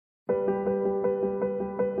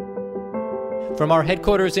From our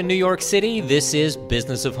headquarters in New York City, this is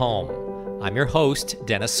Business of Home. I'm your host,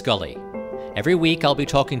 Dennis Scully. Every week, I'll be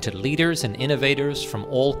talking to leaders and innovators from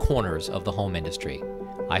all corners of the home industry.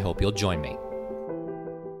 I hope you'll join me.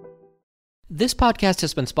 This podcast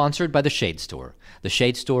has been sponsored by The Shade Store. The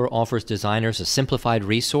Shade Store offers designers a simplified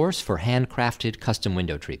resource for handcrafted custom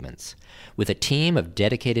window treatments. With a team of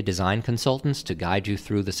dedicated design consultants to guide you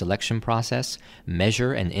through the selection process,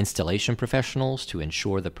 measure and installation professionals to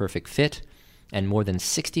ensure the perfect fit, and more than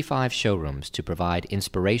 65 showrooms to provide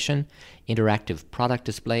inspiration, interactive product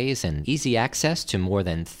displays, and easy access to more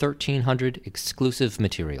than 1,300 exclusive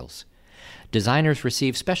materials. Designers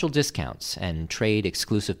receive special discounts and trade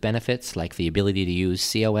exclusive benefits like the ability to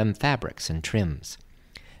use COM fabrics and trims.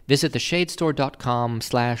 Visit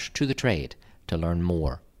theshadestore.com/tothetrade to learn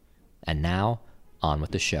more. And now, on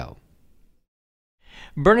with the show.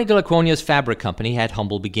 Bernie de la Cogna's fabric company had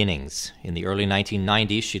humble beginnings. In the early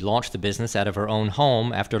 1990s, she launched the business out of her own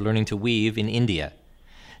home after learning to weave in India.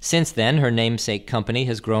 Since then, her namesake company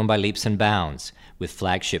has grown by leaps and bounds, with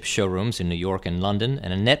flagship showrooms in New York and London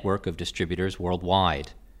and a network of distributors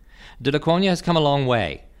worldwide. De la Cogna has come a long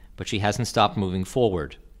way, but she hasn't stopped moving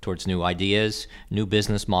forward towards new ideas, new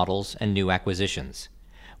business models, and new acquisitions.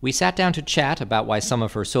 We sat down to chat about why some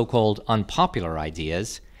of her so-called unpopular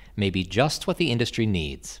ideas may be just what the industry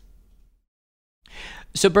needs.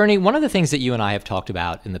 So, Bernie, one of the things that you and I have talked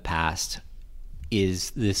about in the past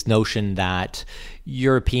is this notion that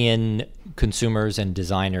European consumers and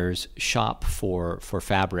designers shop for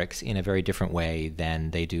fabrics in a very different way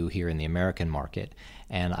than they do here in the American market.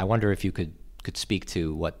 And I wonder if you could speak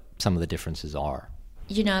to what some of the differences are.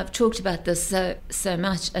 You know, I've talked about this so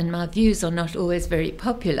much, and my views are not always very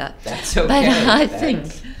popular. That's okay. But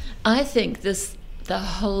I think the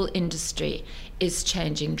whole industry is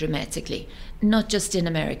changing dramatically, not just in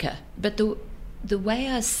America. But the way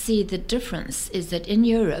I see the difference is that in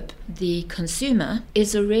Europe, the consumer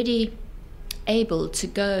is already able to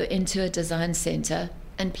go into a design center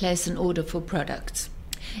and place an order for products.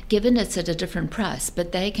 Given it's at a different price,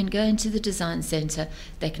 but they can go into the design center,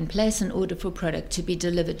 they can place an order for product to be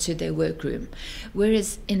delivered to their workroom.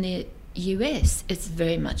 Whereas in the US, it's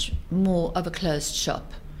very much more of a closed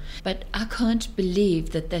shop. But I can't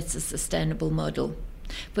believe that that's a sustainable model.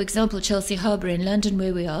 For example, Chelsea Harbour in London,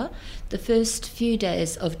 where we are, the first few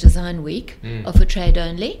days of Design Week are for trade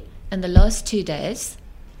only, and the last 2 days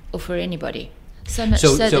are for anybody. And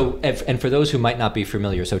for those who might not be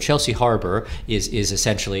familiar, so Chelsea Harbour is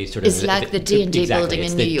essentially sort of... It's like the D&D building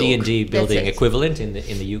in New York. It's the D&D building equivalent in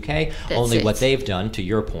the UK. Only what they've done, to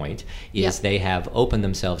your point, is they have opened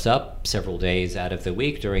themselves up several days out of the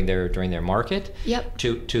week during their market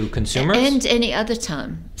to consumers. And any other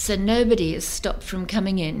time. So nobody is stopped from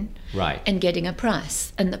coming in and getting a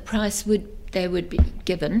price. And the price they would be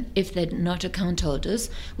given, if they're not account holders,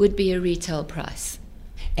 would be a retail price.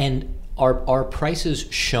 And Are prices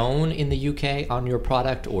shown in the UK on your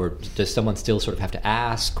product, or does someone still sort of have to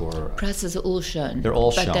ask? Or prices are all shown. They're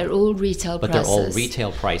all shown. But they're all retail prices. But they're all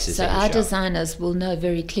retail prices. So our designers will know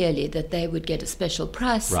very clearly that they would get a special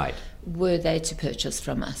price were they to purchase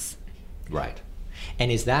from us. Right.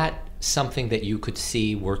 And is that something that you could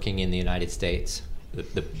see working in the United States?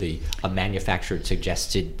 A manufactured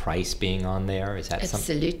suggested price being on there? Is that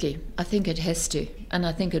Absolutely. I think it has to, and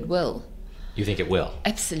I think it will. You think it will?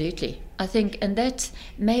 Absolutely. I think, and that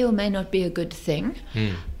may or may not be a good thing,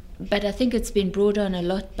 but I think it's been brought on a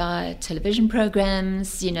lot by television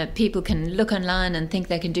programs. You know, people can look online and think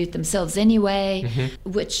they can do it themselves anyway,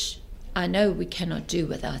 which I know we cannot do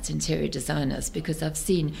without interior designers, because I've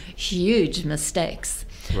seen huge mistakes.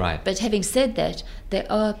 Right. But having said that, there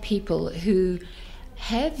are people who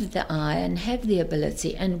have the eye and have the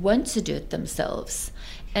ability and want to do it themselves.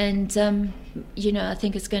 And, I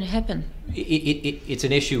think it's going to happen. It's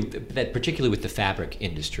an issue that, particularly with the fabric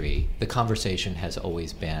industry, the conversation has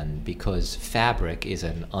always been, because fabric is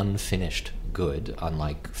an unfinished good,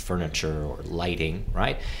 unlike furniture or lighting,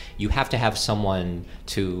 right? You have to have someone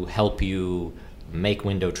to help you make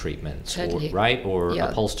window treatments, or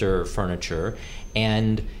upholster furniture.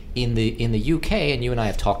 And in the UK, and you and I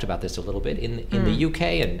have talked about this a little bit, in the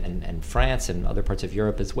UK and France and other parts of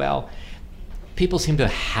Europe as well, people seem to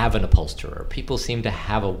have an upholsterer. People seem to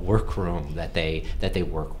have a workroom that they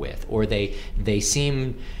work with, or they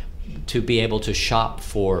seem to be able to shop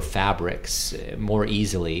for fabrics more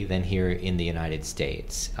easily than here in the United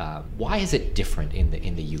States. Why is it different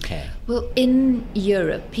in the UK? Well, in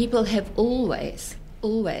Europe, people have always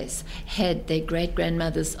had their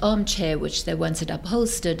great-grandmother's armchair, which they wanted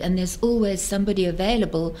upholstered, and there's always somebody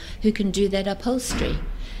available who can do that upholstery.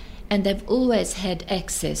 and they've always had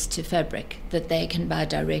access to fabric that they can buy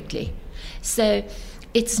directly. So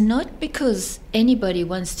it's not because anybody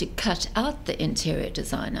wants to cut out the interior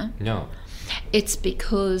designer. No. It's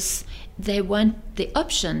because they want the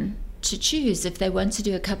option to choose. If they want to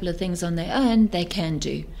do a couple of things on their own, they can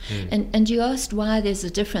do. And you asked why there's a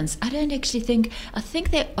difference. I think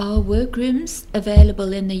there are workrooms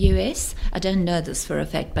available in the US. I don't know this for a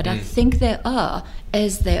fact, but I think there are,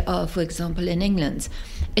 as there are, for example, in England.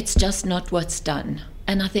 It's just not what's done.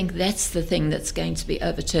 And I think that's the thing that's going to be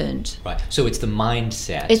overturned. Right. So it's the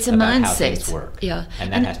mindset. It's a about mindset. How things work. Yeah.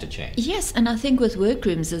 And that has to change. Yes, and I think with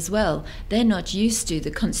workrooms as well, they're not used to the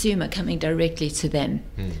consumer coming directly to them.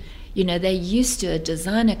 You know, they're used to a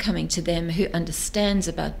designer coming to them who understands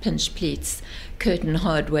about pinch pleats, curtain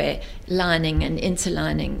hardware, lining and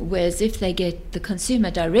interlining, whereas if they get the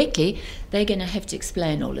consumer directly, they're going to have to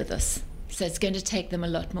explain all of this. So it's going to take them a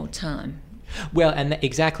lot more time. Well,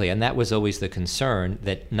 exactly, and that was always the concern,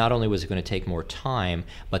 that not only was it going to take more time,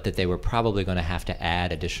 but that they were probably going to have to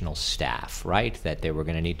add additional staff, right? That there were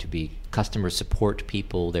going to need to be customer support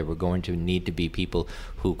people, there were going to need to be people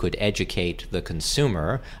who could educate the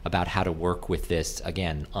consumer about how to work with this,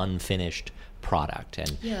 again, unfinished product.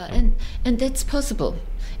 And that's possible.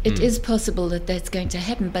 It is possible that that's going to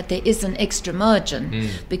happen, but there is an extra margin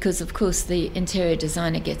because, of course, the interior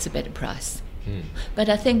designer gets a better price. But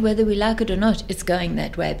I think whether we like it or not, it's going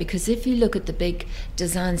that way, because if you look at the big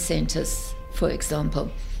design centers, for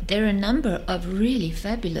example, there are a number of really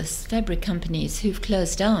fabulous fabric companies who've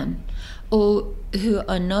closed down or who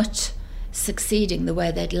are not succeeding the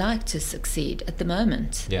way they'd like to succeed at the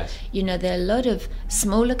moment. Yes. You know, there are a lot of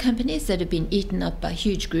smaller companies that have been eaten up by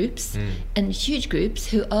huge groups, and huge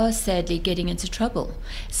groups who are sadly getting into trouble.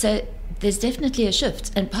 So there's definitely a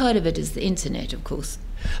shift, and part of it is the internet, of course.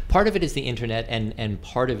 Part of it is the internet, and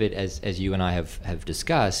part of it, as you and I have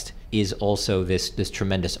discussed, is also this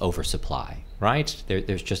tremendous oversupply, right?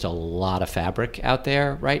 There's just a lot of fabric out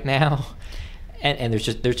there right now, and there's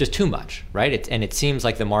just too much, right? It seems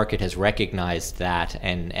like the market has recognized that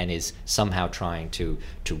and is somehow trying to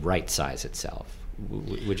right size itself.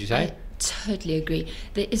 Would you say? I totally agree.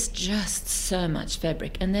 There is just so much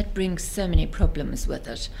fabric, and that brings so many problems with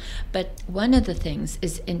it. But one of the things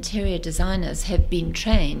is interior designers have been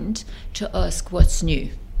trained to ask what's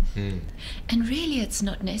new. And really it's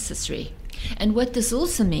not necessary. And what this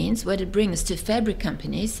also means, what it brings to fabric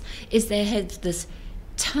companies, is they have this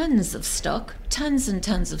tons of stock, tons and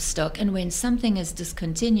tons of stock, and when something is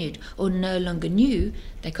discontinued or no longer new,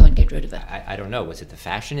 they can't get rid of it. I don't know. Was it the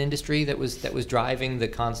fashion industry that was driving the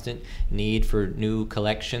constant need for new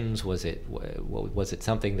collections? Was it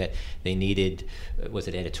something that they needed? Was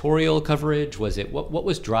it editorial coverage? Was it what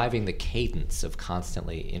was driving the cadence of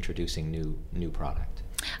constantly introducing new product?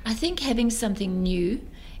 I think having something new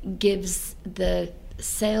gives the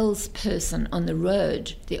salesperson on the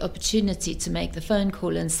road the opportunity to make the phone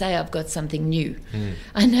call and say, I've got something new.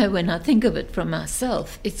 I know when I think of it from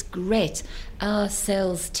myself, it's great. Our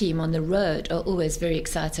sales team on the road are always very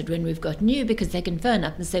excited when we've got new, because they can phone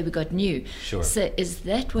up and say we've got new. Sure. So is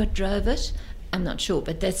that what drove it? I'm not sure,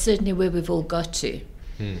 but that's certainly where we've all got to.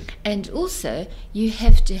 And also, you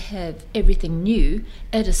have to have everything new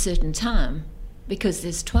at a certain time, because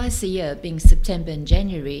there's twice a year, being September and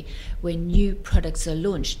January, when new products are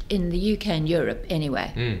launched in the UK and Europe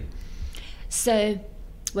anyway. So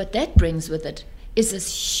what that brings with it is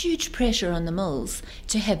this huge pressure on the mills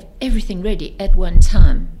to have everything ready at one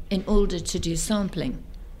time in order to do sampling.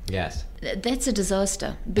 Yes. That's a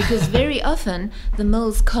disaster, because very often the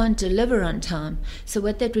mills can't deliver on time. So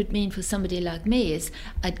what that would mean for somebody like me is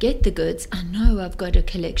I'd get the goods, I know I've got a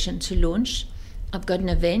collection to launch, I've got an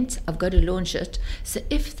event, I've got to launch it. So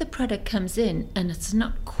if the product comes in and it's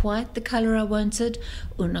not quite the color I wanted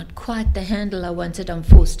or not quite the handle I wanted, I'm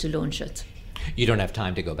forced to launch it. You don't have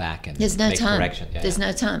time to go back and There's no make time. correction. There's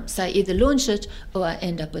no time. So I either launch it or I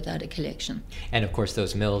end up without a collection. And of course,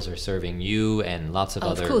 those mills are serving you and lots of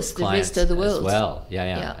other course, clients the rest of the world as well. Yeah.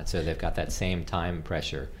 Yeah. So they've got that same time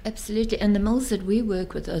pressure. Absolutely. And the mills that we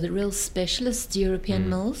work with are the real specialist European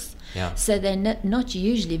mills. Yeah. So they're not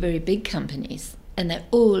usually very big companies, and they're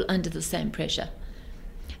all under the same pressure.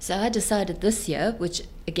 So I decided this year, which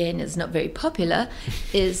again is not very popular,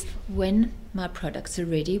 is when my products are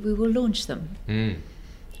ready, we will launch them.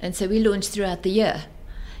 And so we launch throughout the year.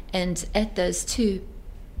 And at those two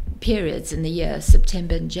periods in the year,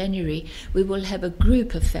 September and January, we will have a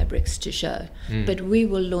group of fabrics to show. But we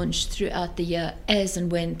will launch throughout the year as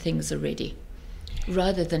and when things are ready,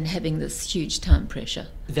 rather than having this huge time pressure.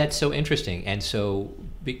 That's so interesting. And so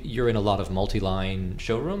you're in a lot of multi-line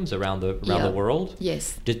showrooms around the world.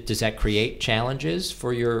 Yes. Does that create challenges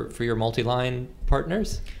for your multi-line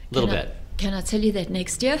partners? A little bit. Can I tell you that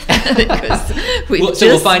next year? Because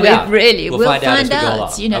we'll find out. We'll find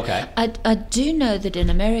out. Okay. I do know that in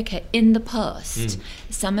America, in the past,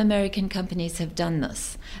 some American companies have done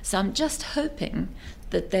this. So I'm just hoping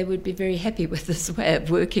that they would be very happy with this way of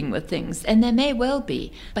working with things, and they may well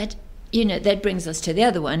be. But that brings us to the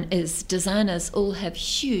other one: is designers all have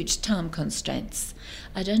huge time constraints.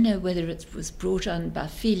 I don't know whether it was brought on by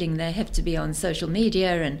feeling they have to be on social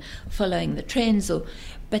media and following the trends,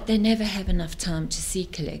 but they never have enough time to see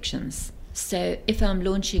collections. So if I'm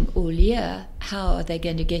launching all year, how are they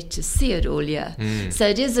going to get to see it all year? So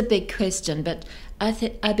it is a big question, but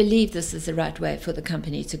I believe this is the right way for the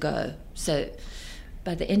company to go. So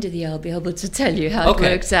by the end of the year, I'll be able to tell you how it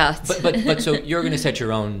works out. But so you're going to set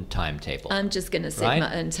your own timetable. I'm just going to set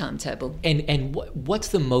my own timetable. And what's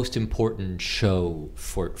the most important show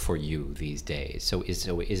for you these days? So is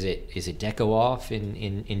it Deco Off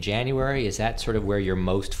in January? Is that sort of where you're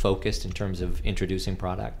most focused in terms of introducing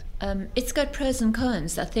product? It's got pros and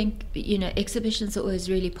cons. I think exhibitions are always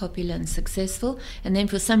really popular and successful, and then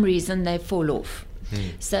for some reason they fall off.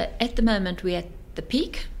 So at the moment we're at the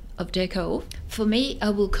peak of Deco Off. For me,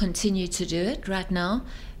 I will continue to do it right now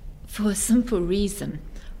for a simple reason.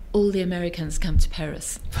 All the Americans come to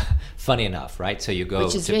Paris. Funny enough, right? So you go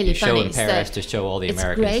Which is to really show funny. in Paris to show all the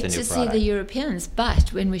Americans the new product. It's great to see the Europeans,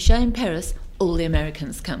 but when we show in Paris, all the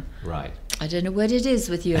Americans come. Right. I don't know what it is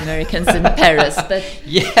with you Americans in Paris, but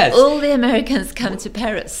yes, all the Americans come to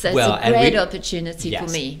Paris. So it's a great opportunity for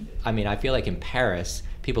me. I mean, I feel like in Paris,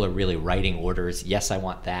 people are really writing orders. Yes, I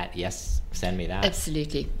want that. Yes, send me that.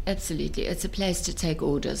 Absolutely. It's a place to take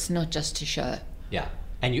orders, not just to show. Yeah,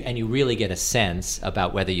 and you really get a sense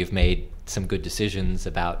about whether you've made some good decisions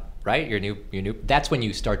about your new. That's when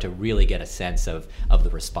you start to really get a sense of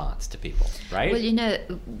the response to people, right? Well,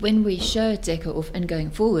 when we show at Deco Off and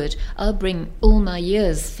going forward, I'll bring all my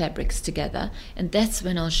year's fabrics together, and that's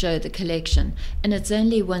when I'll show the collection. And it's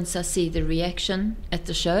only once I see the reaction at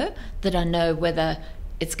the show that I know whether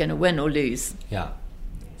it's going to win or lose. Yeah.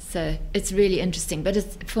 So it's really interesting, but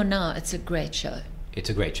for now, it's a great show.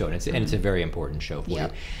 It's a great show, and it's a very important show for you.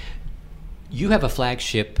 You have a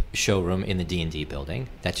flagship showroom in the D&D building.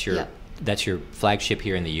 That's your flagship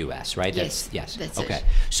here in the U.S., right? Yes. That's okay. It.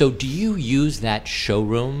 So do you use that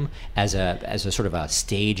showroom as a sort of a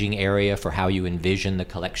staging area for how you envision the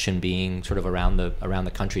collection being sort of around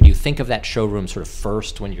the country? Do you think of that showroom sort of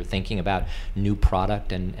first when you're thinking about new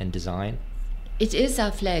product and design? It is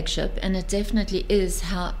our flagship, and it definitely is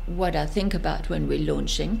what I think about when we're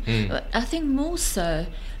launching. I think more so,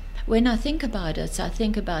 when I think about it, I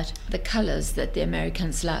think about the colors that the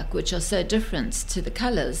Americans like, which are so different to the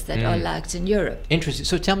colors that are liked in Europe. Interesting.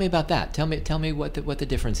 So tell me about that. Tell me what the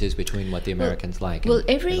difference is between what the Americans like and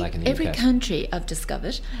every like in the every UK. country I've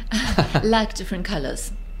discovered like different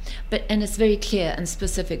colors, and it's very clear and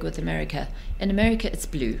specific with America. In America, it's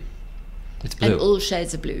blue. It's blue. And all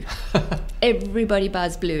shades of blue. Everybody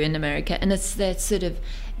buys blue in America, and it's that sort of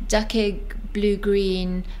duck egg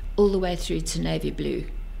blue-green all the way through to navy blue,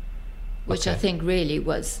 which I think really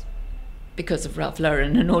was because of Ralph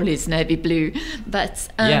Lauren and all his navy blue. But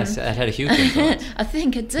yes, that had a huge influence. I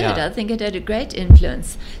think it did. Yeah. I think it had a great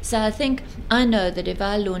influence. So I know that if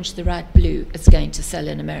I launch the right blue, it's going to sell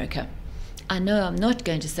in America. I know I'm not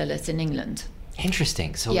going to sell it in England.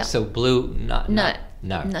 Interesting. So blue,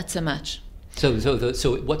 not so much. So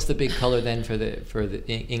what's the big color then for the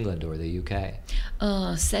England or the UK?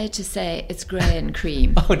 Oh, sad to say, it's grey and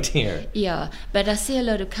cream. Oh dear. Yeah, but I see a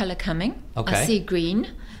lot of color coming. Okay. I see green,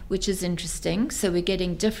 which is interesting. So we're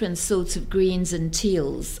getting different sorts of greens and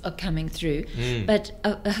teals are coming through. But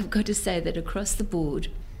I've got to say that across the board,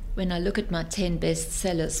 when I look at my 10 best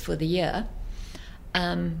sellers for the year,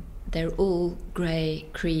 they're all grey,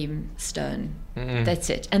 cream, stone. That's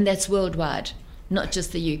it, and that's worldwide. Not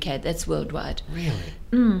just the UK, that's worldwide.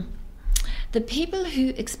 Really? The people who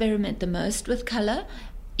experiment the most with colour,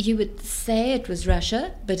 you would say it was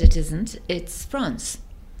Russia, but it isn't. It's France.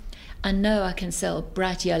 I know I can sell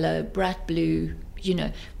bright yellow, bright blue,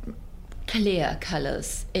 clear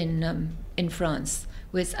colours in France.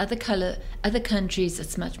 Whereas other countries,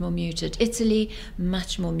 it's much more muted. Italy,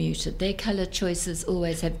 much more muted. Their colour choices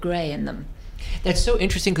always have grey in them. That's so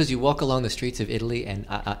interesting because you walk along the streets of Italy, and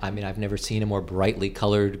I mean, I've never seen a more brightly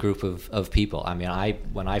colored group of people. I mean,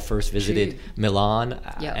 when I first visited Milan,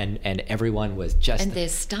 and everyone was just and their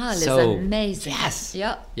style is amazing. Yes,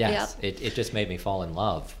 Yep. It just made me fall in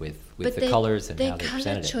love with the colors and how they presented it.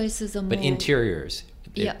 Their colour choices are more. But interiors,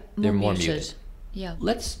 they're more muted. Yeah.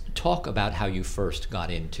 Let's talk about how you first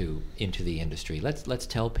got into the industry. Let's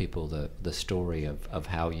tell people the story of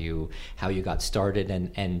how you got started,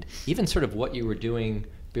 and even sort of what you were doing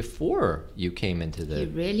before you came into the. You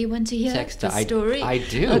really want to hear the story? I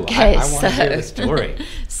do. Okay, I want to hear the story.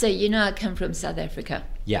 So you know I come from South Africa.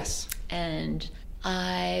 Yes. And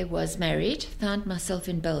I was married, found myself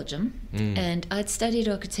in Belgium, and I'd studied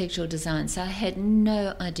architectural design, so I had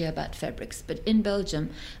no idea about fabrics. But in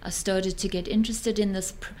Belgium, I started to get interested in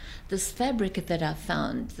this fabric that I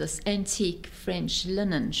found, this antique French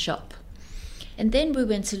linen shop. And then we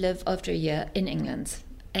went to live after a year in England,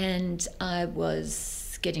 and I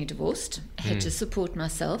was getting divorced, had to support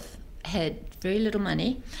myself, had very little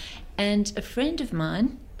money, and a friend of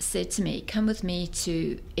mine said to me, come with me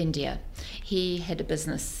to India. He had a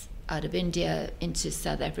business out of India into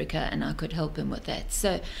South Africa, and I could help him with that.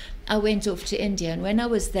 So I went off to India, and when I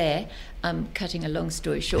was there, I'm cutting a long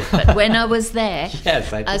story short, but when I was there,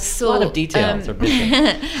 yes, I saw a lot of details are missing.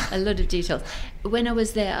 A lot of details. When I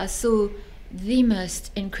was there, I saw the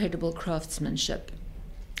most incredible craftsmanship.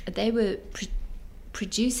 They were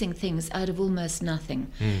producing things out of almost nothing.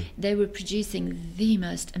 They were producing the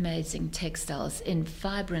most amazing textiles in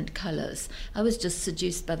vibrant colors. I was just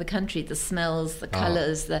seduced by the country, the smells, the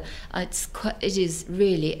colors. It is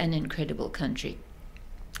really an incredible country.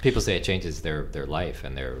 People say it changes their life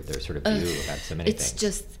and their sort of view about so many things. It's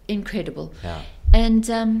just incredible. Yeah.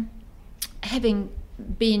 And having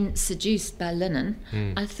been seduced by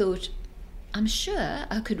linen, I thought, I'm sure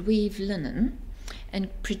I could weave linen and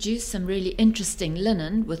produce some really interesting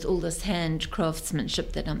linen with all this hand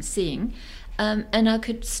craftsmanship that I'm seeing, and I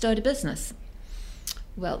could start a business.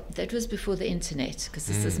 Well, that was before the internet, because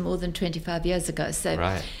this is more than 25 years ago. So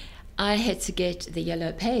right. I had to get the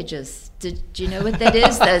Yellow Pages. Do you know what that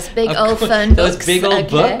is? Those big old phone books. Those big old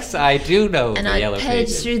books? I do know and the Yellow Pages. And I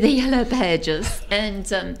paged through the Yellow Pages.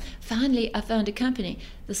 And finally I found a company,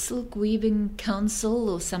 the Silk Weaving Council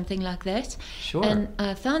or something like that. Sure. And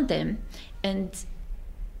I found them, and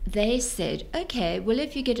they said, okay, well,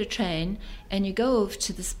 if you get a train and you go off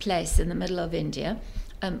to this place in the middle of India,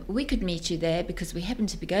 we could meet you there because we happen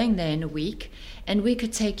to be going there in a week, and we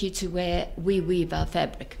could take you to where we weave our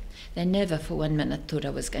fabric. They never for 1 minute thought I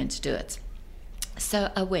was going to do it.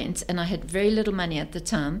 So I went, and I had very little money at the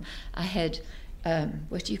time. I had,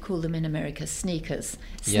 what do you call them in America? Sneakers.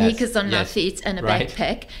 Sneakers on my feet and a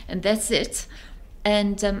backpack, and that's it.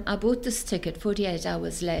 And I bought this ticket 48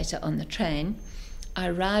 hours later on the train. I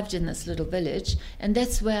arrived in this little village, and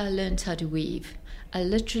that's where I learned how to weave. I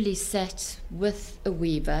literally sat with a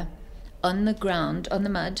weaver on the ground, on the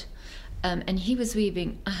mud, and he was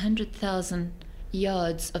weaving 100,000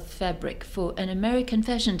 yards of fabric for an American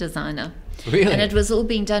fashion designer. Really? And it was all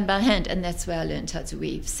being done by hand, and that's where I learned how to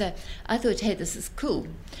weave. So I thought, hey, this is cool.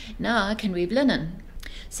 Now I can weave linen.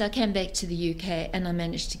 So I came back to the UK, and I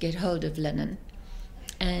managed to get hold of linen.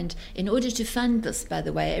 And in order to fund this, by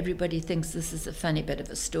the way, everybody thinks this is a funny bit of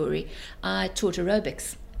a story, I taught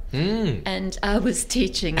aerobics. And I was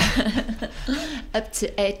teaching up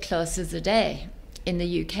to 8 classes a day in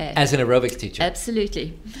the UK. As an aerobics teacher?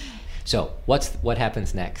 Absolutely. So what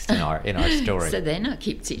happens next in our story? So then I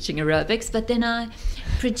keep teaching aerobics, but then I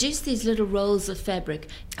produced these little rolls of fabric.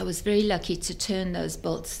 I was very lucky to turn those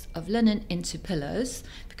bolts of linen into pillows,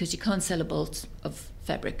 because you can't sell a bolt of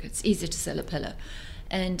fabric. It's easier to sell a pillow.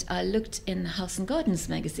 And I looked in the House and Gardens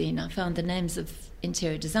magazine. I found the names of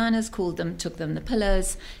interior designers, called them, took them the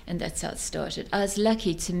pillows, and that's how it started. I was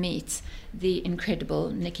lucky to meet the incredible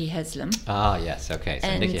Nicky Haslam. Ah, yes, okay.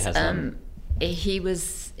 So Nicky Haslam. He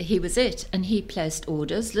was it, and he placed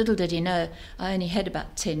orders. Little did he know I only had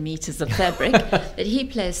about 10 meters of fabric, but he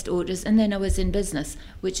placed orders, and then I was in business,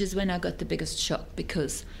 which is when I got the biggest shock,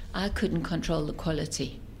 because I couldn't control the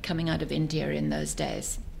quality coming out of India in those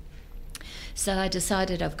days. So I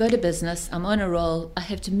decided I've got a business, I'm on a roll, I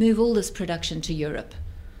have to move all this production to Europe,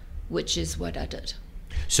 which is what I did.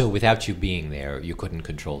 So without you being there, you couldn't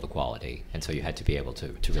control the quality, and so you had to be able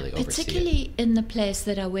to really oversee Particularly it. In the place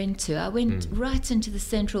that I went to. I went right into the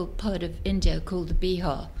central part of India called the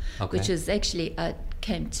Bihar, which is actually, I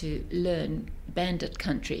came to learn bandit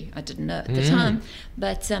country. I didn't know at the time,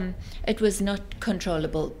 but it was not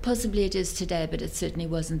controllable. Possibly it is today, but it certainly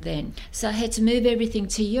wasn't then. So I had to move everything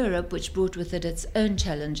to Europe, which brought with it its own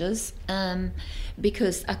challenges,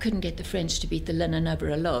 because I couldn't get the French to beat the linen over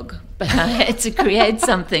a log, but I had to create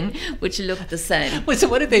something which looked the same. Well, so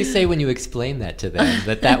what did they say when you explained that to them,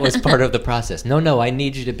 that was part of the process? No, I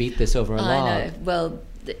need you to beat this over a log. I know. Well,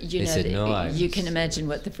 You They said, "No, you can imagine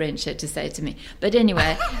what the French had to say to me. But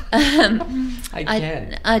anyway,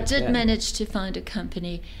 I did manage to find a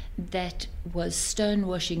company that was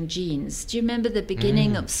stonewashing jeans. Do you remember the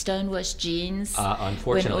beginning of stonewash jeans?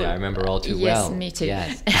 Unfortunately, I remember all too yes, well. Yes, me too.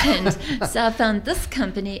 Yes. And so I found this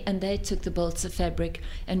company, and they took the bolts of fabric,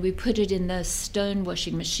 and we put it in those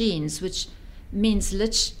stonewashing machines, which means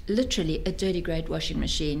literally a dirty grade washing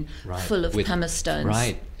machine full of pumice stones.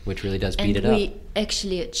 Right, which really does beat it up. And we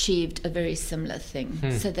actually achieved a very similar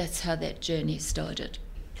thing. So that's how that journey started.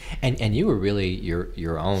 And you were really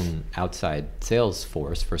your own outside sales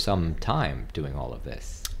force for some time doing all of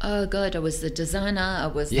this. Oh God, I was the designer, I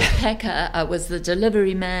was the packer, I was the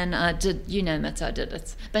delivery man, I did, you name it, I did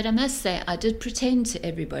it. But I must say, I did pretend to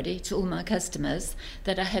everybody, to all my customers,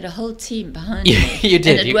 that I had a whole team behind me. You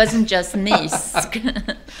did. And it wasn't just me.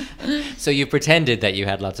 So you pretended that you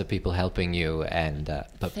had lots of people helping you, and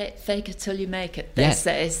fake it till you make it, they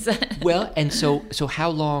say. Well, and so how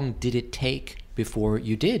long did it take before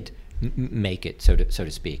you did make it, so to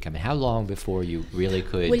speak? I mean, how long before you really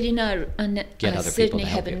could? Well, you know, get I other certainly people to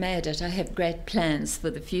help haven't you? made it. I have great plans for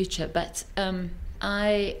the future, but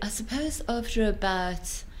I suppose after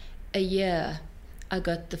about a year, I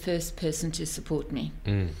got the first person to support me,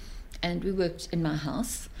 and we worked in my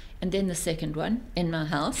house, and then the second one in my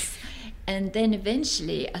house, and then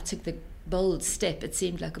eventually I took the bold step. It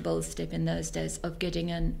seemed like a bold step in those days of getting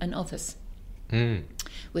an office,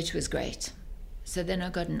 which was great. So then I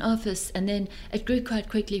got an office, and then it grew quite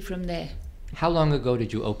quickly from there. How long ago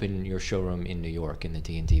did you open your showroom in New York in the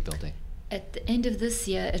D&D building? At the end of this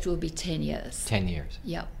year, it will be 10 years. 10 years.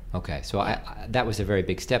 Yeah. Okay, so that was a very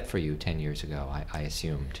big step for you 10 years ago, I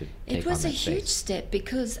assume, to take It was on a that huge space. step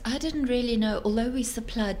because I didn't really know, although we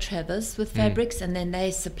supplied Travers with fabrics and then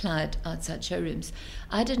they supplied outside showrooms,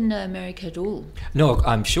 I didn't know America at all. No,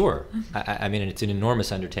 I'm sure. I mean, it's an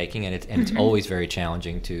enormous undertaking, and it's always very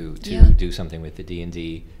challenging to do something with the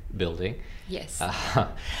D&D building. Yes.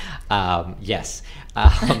 Yes.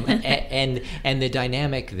 And the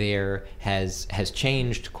dynamic there has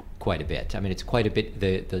changed quite a bit. I mean, it's quite a bit.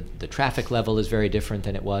 The traffic level is very different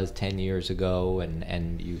than it was 10 years ago,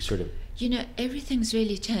 and you sort of. You know, everything's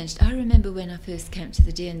really changed. I remember when I first came to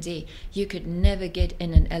the D&D, you could never get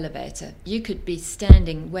in an elevator. You could be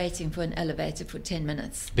standing waiting for an elevator for 10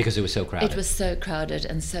 minutes. Because it was so crowded. It was so crowded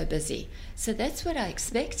and so busy. So that's what I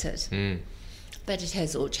expected. But it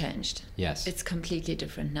has all changed. Yes. It's completely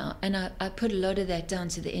different now. And I put a lot of that down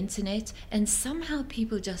to the internet, and somehow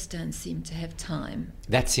people just don't seem to have time.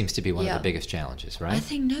 That seems to be one of the biggest challenges, right? I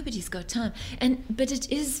think nobody's got time. But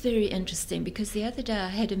it is very interesting because the other day I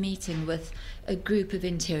had a meeting with a group of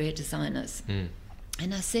interior designers.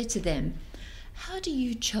 And I said to them, how do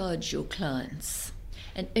you charge your clients?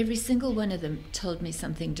 And every single one of them told me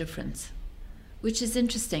something different, which is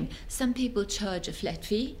interesting. Some people charge a flat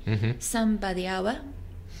fee, some by the hour,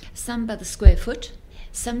 some by the square foot.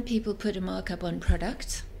 Some people put a markup on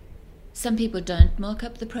product. Some people don't mark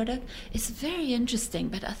up the product. It's very interesting,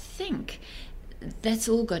 but I think that's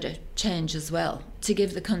all got to change as well to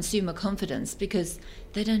give the consumer confidence because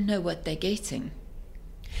they don't know what they're getting.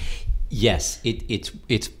 Yes,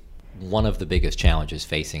 it's one of the biggest challenges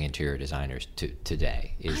facing interior designers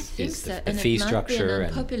today is the fee structure. It might be an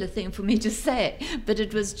unpopular thing for me to say, but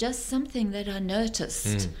it was just something that I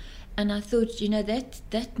noticed. And I thought, you know,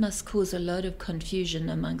 that must cause a lot of confusion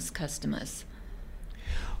amongst customers.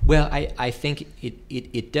 Well, I think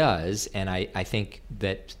it does, and I think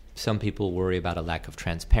that some people worry about a lack of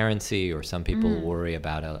transparency, or some people worry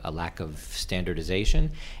about a lack of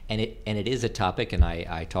standardization, and it is a topic, and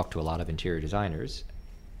I talk to a lot of interior designers.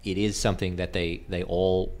 It is something that they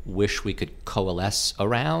all wish we could coalesce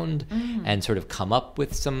around and sort of come up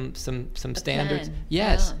with some standards. Plan.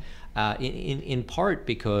 Yes. In part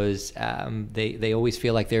because they always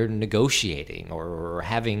feel like they're negotiating or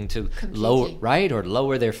having to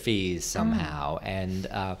lower their fees somehow, and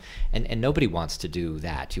nobody wants to do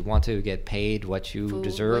that. You want to get paid what you For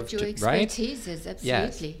deserve, what your right? expertise is,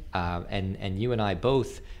 absolutely. Yes. And you and I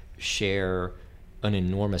both share an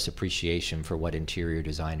enormous appreciation for what interior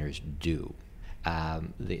designers do.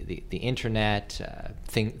 The internet,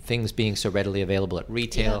 things being so readily available at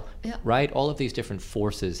retail, right? All of these different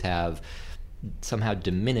forces have somehow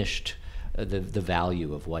diminished the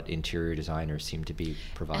value of what interior designers seem to be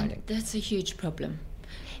providing. And that's a huge problem.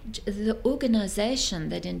 The organization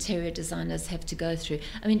that interior designers have to go through,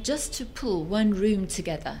 I mean, just to pull one room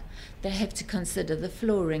together, they have to consider the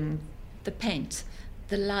flooring, the paint,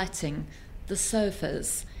 the lighting, the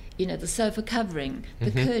sofas, you know, the sofa covering,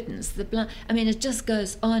 the curtains, the blind. I mean, it just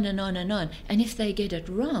goes on and on and on. And if they get it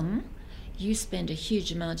wrong, you spend a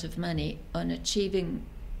huge amount of money on achieving,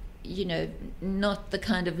 not the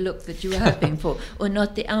kind of look that you were hoping for, or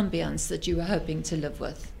not the ambience that you were hoping to live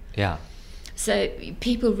with. Yeah. So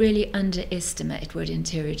people really underestimate what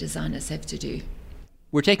interior designers have to do.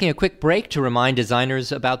 We're taking a quick break to remind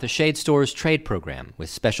designers about the Shade Store's trade program with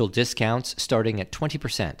special discounts starting at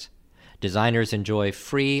 20%. Designers enjoy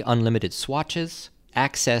free unlimited swatches,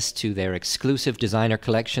 access to their exclusive designer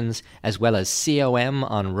collections, as well as COM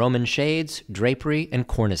on Roman shades, drapery, and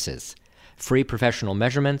cornices, free professional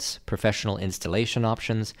measurements, professional installation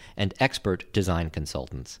options, and expert design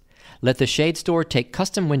consultants. Let the Shade Store take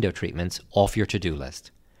custom window treatments off your to-do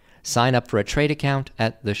list. Sign up for a trade account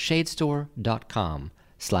at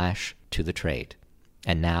theshadestore.com/tothetrade.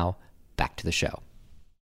 And now, back to the show.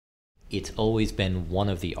 It's always been one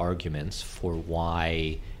of the arguments for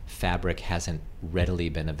why fabric hasn't readily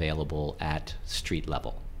been available at street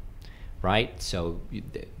level, right? So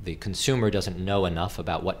the consumer doesn't know enough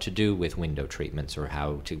about what to do with window treatments or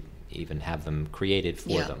how to even have them created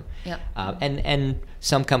for them. Yeah. And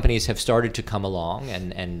some companies have started to come along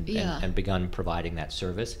and begun providing that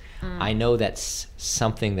service. I know that's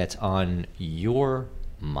something that's on your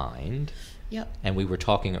mind. Yep. And we were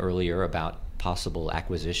talking earlier about possible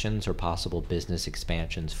acquisitions or possible business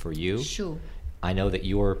expansions for you. Sure. I know that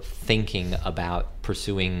you're thinking about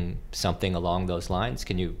pursuing something along those lines.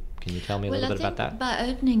 Can you tell me a little bit about that? By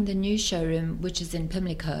opening the new showroom, which is in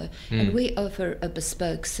Pimlico, and we offer a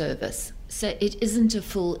bespoke service. So it isn't a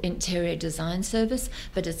full interior design service,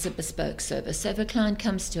 but it's a bespoke service. So if a client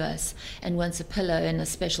comes to us and wants a pillow in a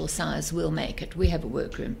special size, we'll make it. We have a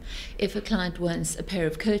workroom. If a client wants a pair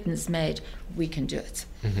of curtains made, we can do it.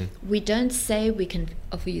 We don't say we can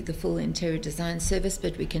offer you the full interior design service,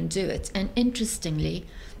 but we can do it. And interestingly,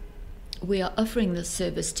 we are offering this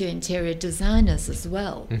service to interior designers as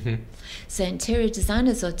well. So interior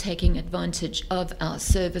designers are taking advantage of our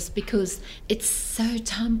service because it's so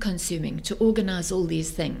time consuming to organize all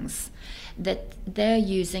these things that they're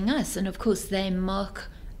using us. And of course they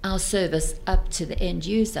mark our service up to the end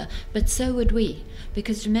user, but so would we,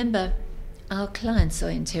 because remember, our clients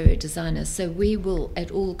are interior designers, so we will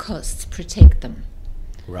at all costs protect them.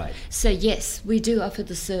 Right. So yes, we do offer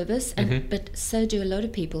the service, but so do a lot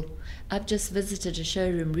of people. I've just visited a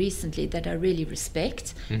showroom recently that I really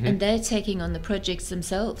respect, and they're taking on the projects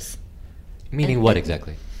themselves. Meaning what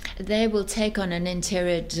exactly? They will take on an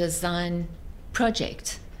interior design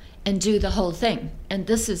project and do the whole thing. And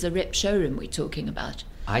this is a rep showroom we're talking about.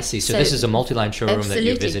 I see. So this is a multi-line showroom absolutely.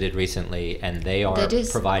 that you visited recently, and they are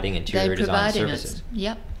providing interior design services.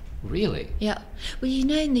 Yep. Really? Yeah. Well,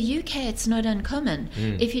 in the UK, it's not uncommon.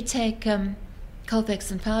 If you take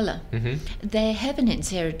Colfax and Fowler, they have an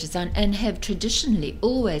interior design and have traditionally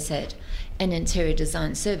always had an interior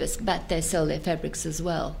design service, but they sell their fabrics as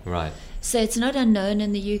well. Right. So it's not unknown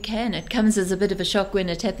in the UK, and it comes as a bit of a shock when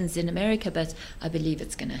it happens in America, but I believe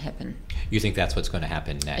it's going to happen. You think that's what's going to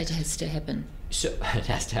happen next? It has to happen. So it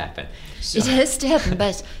has to happen. It has to happen,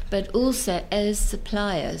 but also as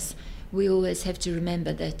suppliers, we always have to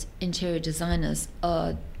remember that interior designers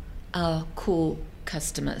are our core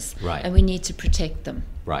customers, right? And we need to protect them.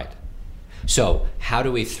 Right. So how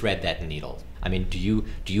do we thread that needle? I mean, do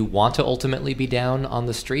you want to ultimately be down on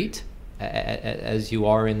the street as you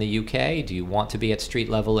are in the UK? Do you want to be at street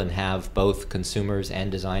level and have both consumers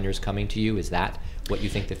and designers coming to you? Is that what you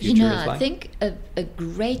think the future is like? I think a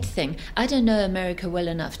great thing. I don't know America well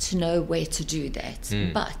enough to know where to do that,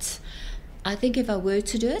 but I think if I were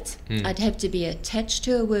to do it, I'd have to be attached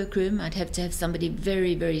to a workroom. I'd have to have somebody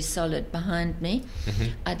very, very solid behind me.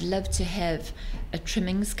 I'd love to have a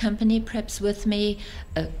trimmings company perhaps with me,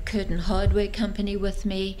 a curtain hardware company with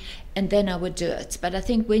me, and then I would do it. But I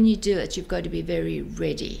think when you do it, you've got to be very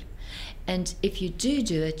ready. And if you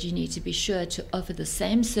do it, you need to be sure to offer the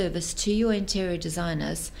same service to your interior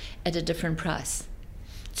designers at a different price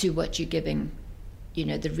to what you're giving,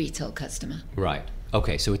 the retail customer. Right.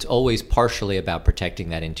 Okay, so it's always partially about protecting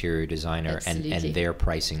that interior designer and their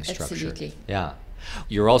pricing structure. Absolutely. Yeah.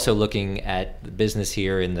 You're also looking at the business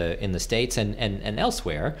here in the States and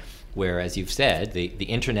elsewhere, where, as you've said, the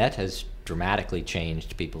internet has dramatically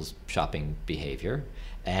changed people's shopping behavior,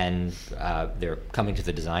 and they're coming to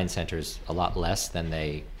the design centers a lot less than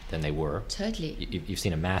they were. Totally. You've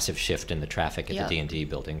seen a massive shift in the traffic at the D&D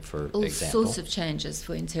building, for example. All sorts of changes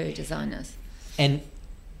for interior designers. And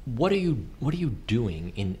what are you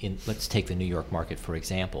doing in let's take the New York market, for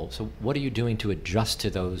example. So what are you doing to adjust to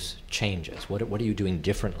those changes? What are you doing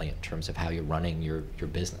differently in terms of how you're running your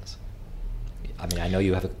business? I mean, I know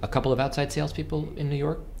you have a couple of outside salespeople in New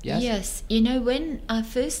York, yes? Yes. when I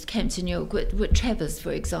first came to New York with Travers,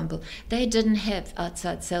 for example, they didn't have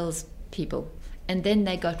outside sales people, and then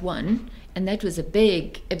they got one, and that was a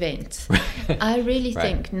big event. I really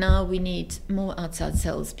think now we need more outside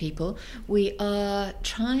salespeople. We are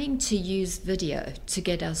trying to use video to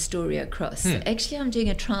get our story across. Actually, I'm doing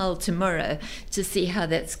a trial tomorrow to see how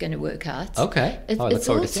that's going to work out. Okay. It's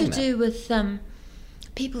all to do with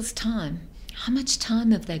people's time. How much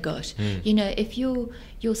time have they got? You know, if your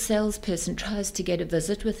salesperson tries to get a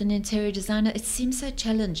visit with an interior designer, it seems so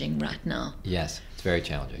challenging right now. Yes, it's very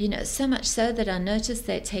challenging. You know, so much so that I noticed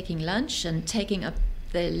they're taking lunch and taking up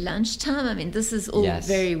their lunchtime. I mean, this is all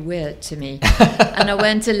very weird to me. And I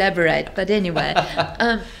won't elaborate, but anyway.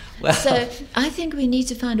 So I think we need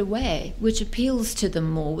to find a way which appeals to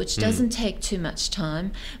them more, which doesn't take too much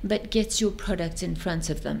time, but gets your product in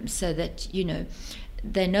front of them so that, you know,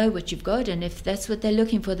 they know what you've got, and if that's what they're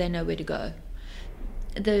looking for, they know where to go.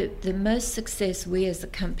 The most success we as a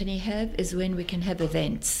company have is when we can have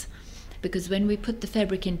events, because when we put the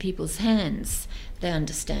fabric in people's hands, they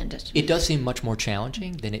understand it. It does seem much more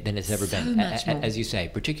challenging than it's ever been. Much more. As you say,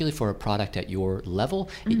 particularly for a product at your level,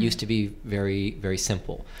 it used to be very, very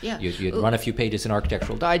simple. Yeah. You'd run a few pages in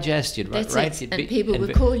Architectural Digest, you'd That's write, it. And people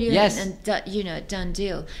would call you, yes. and you know, done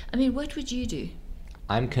deal. I mean, what would you do?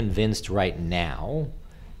 I'm convinced right now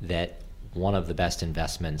that one of the best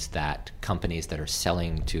investments that companies that are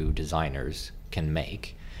selling to designers can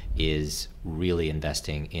make is really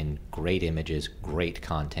investing in great images, great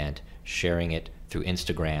content, sharing it through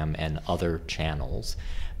Instagram and other channels,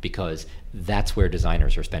 because that's where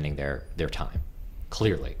designers are spending their time,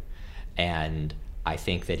 clearly. And I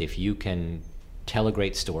think that if you can tell a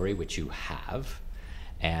great story, which you have,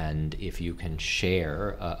 and if you can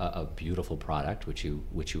share a beautiful product, which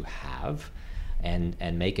you have,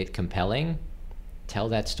 and make it compelling, tell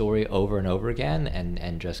that story over and over again,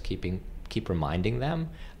 and just keep reminding them,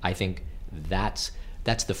 I think that's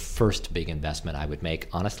the first big investment I would make,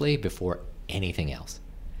 honestly, before anything else.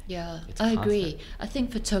 Yeah, I agree. I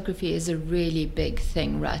think photography is a really big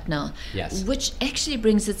thing right now. Yes. Which actually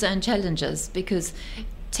brings its own challenges, because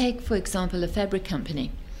take, for example, a fabric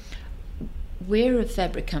company. We're a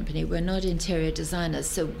fabric company, we're not interior designers,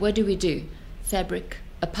 so what do?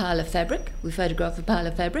 A pile of fabric? We photograph a pile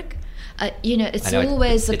of fabric? You know, it's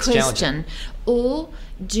always a question. Or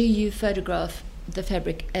do you photograph the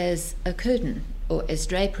fabric as a curtain or as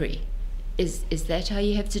drapery? Is that how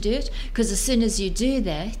you have to do it? Because as soon as you do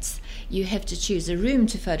that, you have to choose a room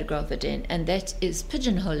to photograph it in, and that is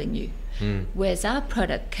pigeonholing you. Whereas our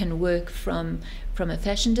product can work from a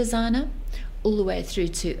fashion designer all the way through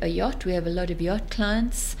to a yacht. We have a lot of yacht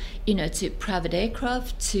clients, you know, to private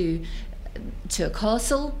aircraft, to a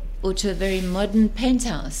castle, or to a very modern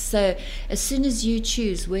penthouse. So as soon as you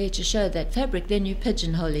choose where to show that fabric, then you're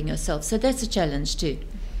pigeonholing yourself. So that's a challenge too.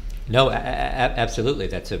 No, absolutely.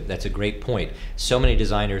 That's a great point. So many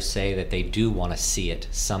designers say that they do want to see it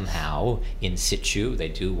somehow in situ. They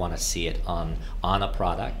do want to see it on a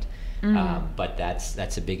product, but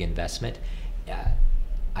that's a big investment.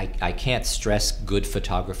 I can't stress good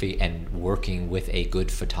photography and working with a good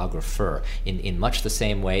photographer in much the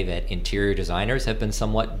same way that interior designers have been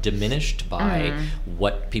somewhat diminished by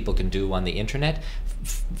what people can do on the internet.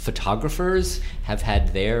 Photographers have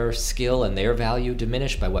had their skill and their value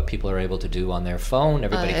diminished by what people are able to do on their phone.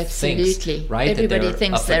 Everybody thinks, right? Everybody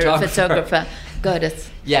thinks they're a photographer. Got it.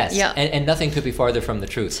 Yes, yeah. And nothing could be farther from the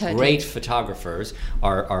truth. Totally. Great photographers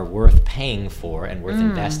are worth paying for and worth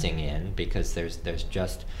investing in, because there's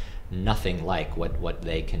just nothing like what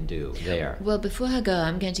they can do there. Well, before I go,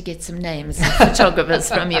 I'm going to get some names of photographers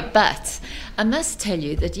from you, but I must tell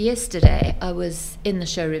you that yesterday I was in the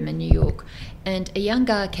showroom in New York, and a young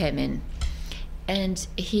guy came in, and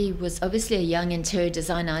he was obviously a young interior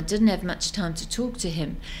designer. I didn't have much time to talk to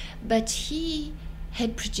him, but he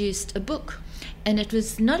had produced a book, and it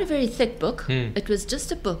was not a very thick book. It was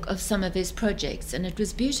just a book of some of his projects, and it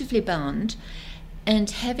was beautifully bound.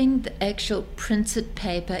 And having the actual printed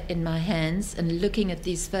paper in my hands and looking at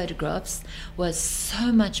these photographs was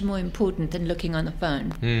so much more important than looking on the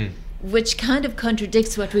phone. Which kind of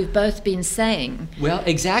contradicts what we've both been saying. Well,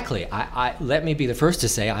 exactly. I let me be the first to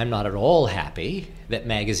say I'm not at all happy that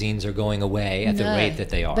magazines are going away at the rate that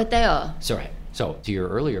they are. But they are. So to your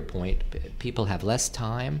earlier point, people have less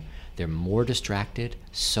time. They're more distracted.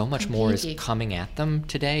 So much more is coming at them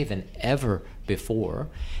today than ever before.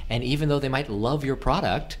 And even though they might love your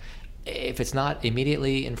product, if it's not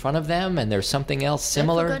immediately in front of them and there's something else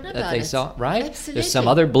similar that they saw, right? Absolutely. There's some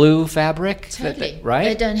other blue fabric, Totally. right?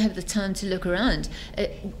 They don't have the time to look around.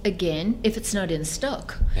 Again, if it's not in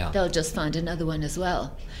stock, they'll just find another one as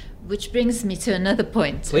well. Which brings me to another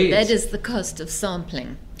point. Please. That is the cost of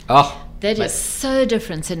sampling. Oh, That is so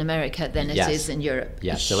different in America than it is in Europe.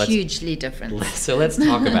 Yes, so hugely different. So let's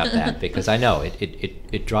talk about that, because I know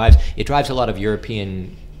it drives a lot of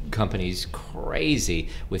European companies crazy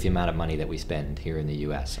with the amount of money that we spend here in the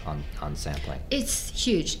U.S. on sampling. It's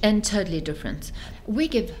huge and totally different. We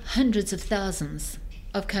give hundreds of thousands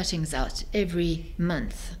of cuttings out every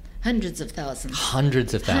month. Hundreds of thousands.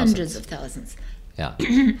 Hundreds of thousands. Hundreds of thousands. Yeah.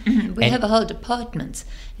 We have a whole department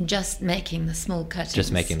just making the small cuttings.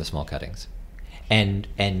 Just making the small cuttings. And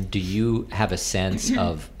do you have a sense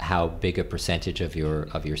of how big a percentage of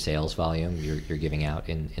your sales volume you're giving out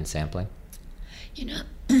in sampling? You know,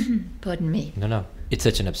 pardon me. No. It's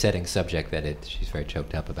such an upsetting subject that she's very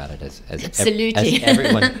choked up about it, as absolutely. As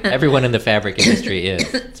everyone in the fabric industry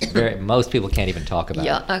is. Most people can't even talk about it.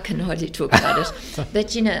 Yeah, I can hardly talk about it.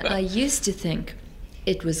 But you know, I used to think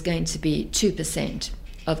it was going to be 2%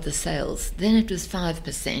 of the sales. Then it was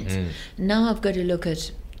 5%. Now I've got to look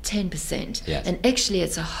at 10%. Yes. And actually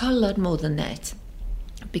it's a whole lot more than that,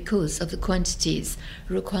 because of the quantities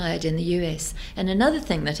required in the US. And another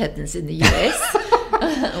thing that happens in the US...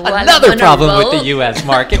 another problem with the US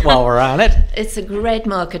market while we're on it. It's a great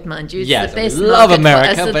market, mind you. It's yes, the best we love market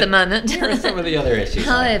America, for us but at the moment. here are some of the other issues.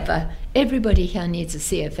 However, everybody here needs a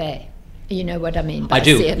CFA. You know what I mean by I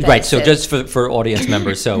do. CFA. Right, so just for audience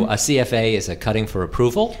members, so a CFA is a cutting for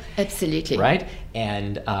approval. Absolutely. Right?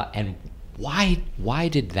 And why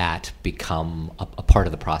did that become a part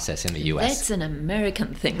of the process in the U.S.? That's an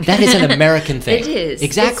American thing. That is an American thing. It is.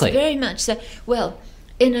 Exactly. It's very much so. Well,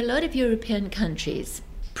 in a lot of European countries,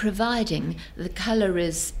 providing the color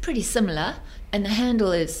is pretty similar and the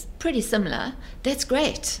handle is pretty similar, that's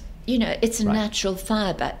great. You know, it's a natural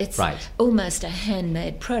fiber. It's almost a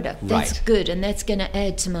handmade product. That's good, and that's going to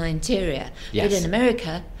add to my interior. Yes. But in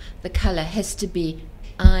America, the color has to be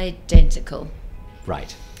identical.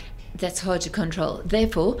 Right. That's hard to control.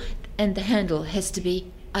 Therefore, and the handle has to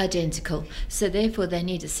be identical. So therefore, they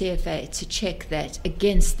need a CFA to check that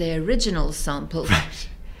against the original sample.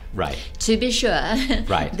 Right. To be sure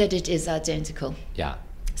that it is identical. Yeah.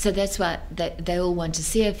 So that's why they all want a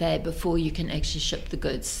CFA before you can actually ship the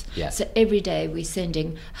goods. Yes. So every day we're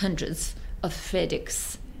sending hundreds of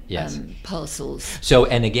FedEx parcels. So,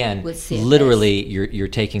 and again, literally, you're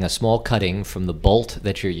taking a small cutting from the bolt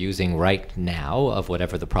that you're using right now of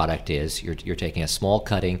whatever the product is. You're taking a small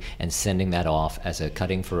cutting and sending that off as a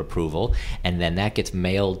cutting for approval, and then that gets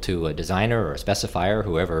mailed to a designer or a specifier,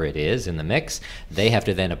 whoever it is in the mix. They have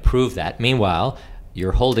to then approve that. Meanwhile,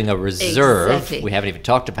 you're holding a reserve. Exactly. We haven't even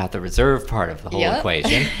talked about the reserve part of the whole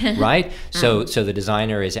equation, right? So the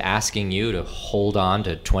designer is asking you to hold on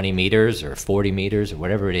to 20 meters or 40 meters or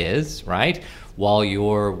whatever it is, right? While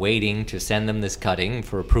you're waiting to send them this cutting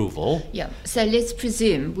for approval. Yeah. So let's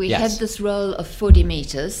presume we have this roll of 40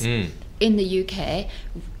 meters in the UK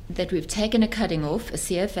that we've taken a cutting off, a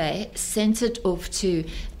CFA, sent it off to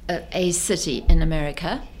a city in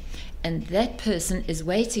America. And that person is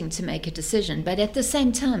waiting to make a decision. But at the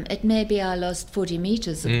same time, it may be our last 40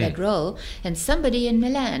 meters of that roll, and somebody in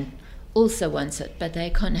Milan also wants it, but they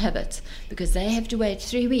can't have it because they have to wait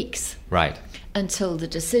 3 weeks. Right. Until the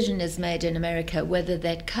decision is made in America whether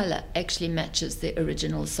that color actually matches the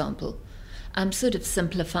original sample. I'm sort of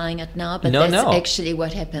simplifying it now, but that's actually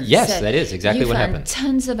what happens. Yes, so that is exactly what happens.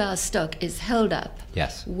 Tons of our stock is held up,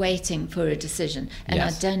 yes, waiting for a decision. And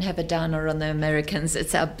I don't have a downer on the Americans.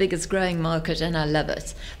 It's our biggest growing market, and I love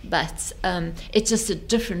it. But it's just a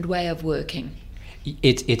different way of working.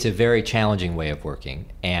 It's a very challenging way of working.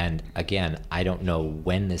 And again, I don't know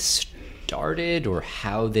when this started or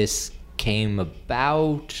how this came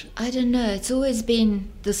about. I don't know. It's always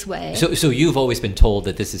been this way. So you've always been told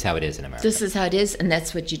that this is how it is in America. This is how it is, and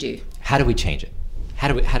that's what you do. How do we change it?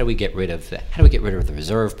 How do we get rid of that? How do we get rid of the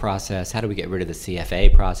reserve process? How do we get rid of the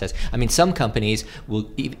CFA process? I mean, some companies will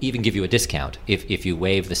even give you a discount if you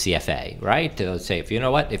waive the CFA, right? They'll say, if you know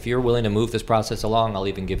what, if you're willing to move this process along, I'll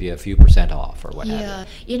even give you a few % off or what have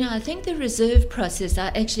you. You know, I think the reserve process I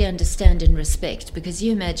actually understand and respect, because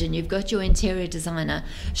you imagine you've got your interior designer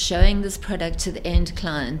showing this product to the end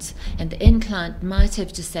client, and the end client might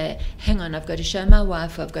have to say, hang on, I've got to show my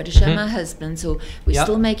wife, or I've got to show my husband, or we're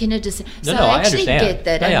still making a decision. So I actually get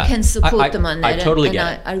that and can support them on that. I totally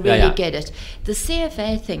get it. I really get it. The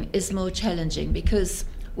CFA thing is more challenging because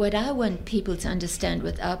what I want people to understand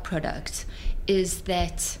with our product is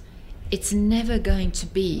that it's never going to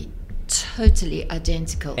be totally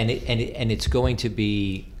identical. And it's going to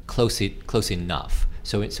be close enough.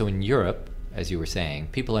 So in Europe, as you were saying,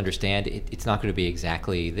 people understand it's not going to be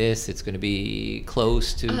exactly this. It's going to be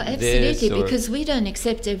close to this. Absolutely, because we don't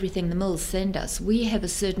accept everything the mills send us. We have a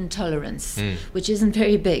certain tolerance, which isn't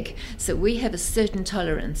very big. So we have a certain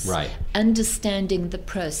tolerance, right? Understanding the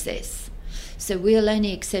process. So we'll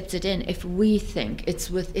only accept it in if we think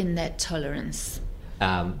it's within that tolerance.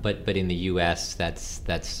 But in the U.S.,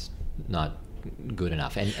 that's not good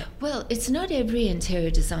enough. And well, it's not every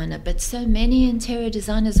interior designer, but so many interior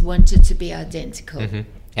designers want it to be identical. Mm-hmm.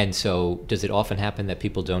 And so, does it often happen that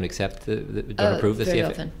people don't accept don't approve the very CFA?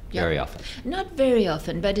 often. Very often. Not very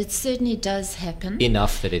often, but it certainly does happen.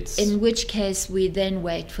 Enough that it's. In which case, we then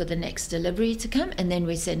wait for the next delivery to come, and then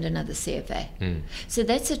we send another CFA. So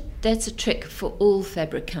that's a trick for all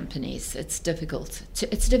fabric companies. It's difficult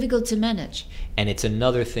to manage. And it's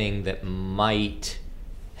another thing that might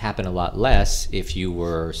happen a lot less if you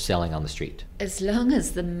were selling on the street. As long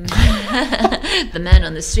as the man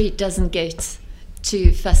on the street doesn't get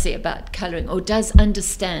too fussy about coloring or does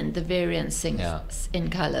understand the variances in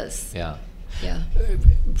colors. Yeah. Yeah.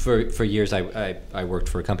 For years, I worked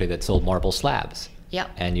for a company that sold marble slabs. Yeah.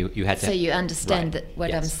 And you had to. So you understand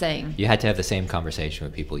what yes. I'm saying. You had to have the same conversation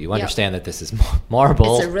with people. You understand that this is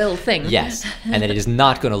marble. It's a real thing. Yes. And that it is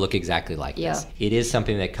not going to look exactly like this. Yeah. It is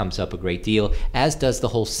something that comes up a great deal, as does the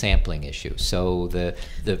whole sampling issue. So the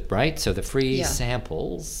free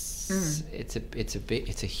samples. It's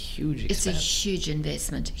a huge expense. It's a huge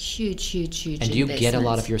investment. Huge And do you get a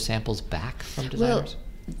lot of your samples back from designers? Well,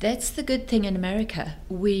 that's the good thing in America.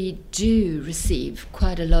 We do receive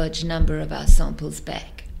quite a large number of our samples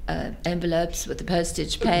back. Envelopes with the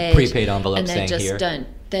postage paid. Prepaid envelopes saying here.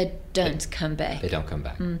 They don't come back. They don't come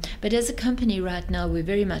back. But as a company right now, we're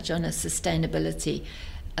very much on a sustainability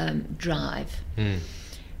drive.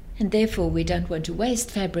 And therefore, we don't want to waste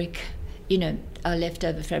fabric. You know, our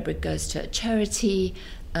leftover fabric goes to a charity.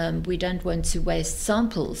 We don't want to waste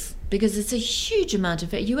samples because it's a huge amount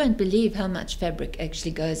of it. You won't believe how much fabric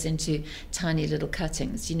actually goes into tiny little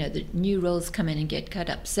cuttings. You know, the new rolls come in and get cut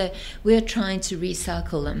up. So we're trying to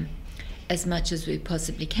recycle them as much as we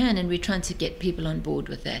possibly can, and we're trying to get people on board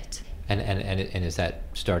with that. And is that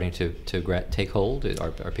starting to take hold?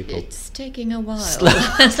 Are people? It's taking a while.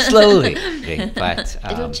 Slowly, but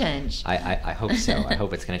it'll change. I hope so. I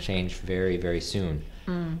hope it's going to change very, very soon.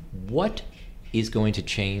 What is going to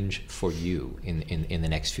change for you in the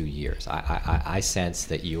next few years? I sense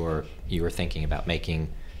that you're thinking about making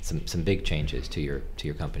some big changes to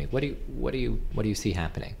your company. What do you see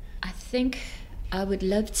happening? I think I would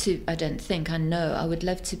love to. I know I would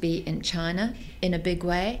love to be in China in a big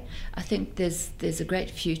way. I think there's a great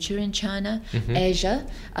future in China, Asia.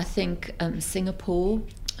 I think Singapore,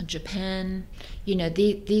 Japan, you know,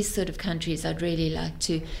 these sort of countries I'd really like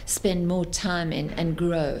to spend more time in and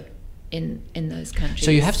grow in those countries.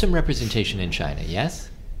 So you have some representation in China, yes?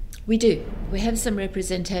 We do. We have some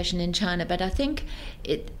representation in China, but I think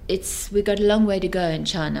we've got a long way to go in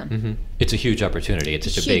China. It's a huge opportunity.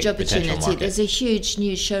 It's such a big potential market. There's a huge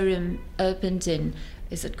new showroom opened in,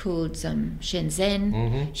 is it called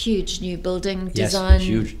Shenzhen? Huge new building,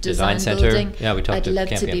 huge design center. Building. Yeah, we talked I'd love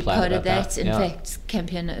Campion to be Platt part of about that. In fact,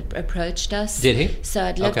 Campion approached us. Did he? So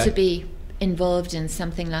I'd love to be involved in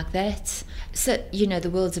something like that. So, you know, the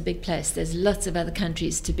world's a big place. There's lots of other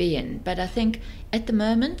countries to be in. But I think at the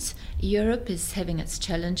moment, Europe is having its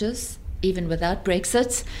challenges, even without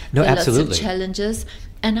Brexit. No, there are absolutely. lots of challenges.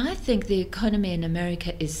 And I think the economy in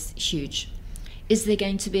America is huge. Is there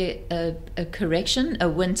going to be a correction, a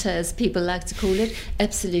winter, as people like to call it?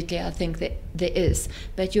 Absolutely, I think that there is.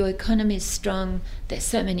 But your economy is strong. There's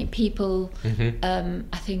so many people.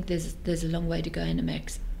 I think there's a long way to go in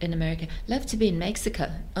America. Love to be in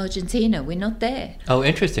Mexico, Argentina. We're not there. Oh,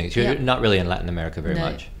 interesting. So you're not really in Latin America very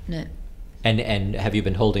much. No. And have you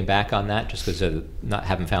been holding back on that just because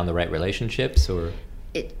haven't found the right relationships, or?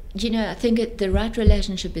 I think the right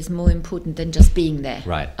relationship is more important than just being there.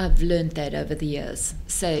 Right. I've learned that over the years.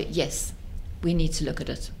 So yes, we need to look at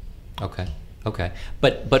it. Okay.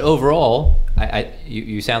 But overall,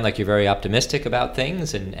 you sound like you're very optimistic about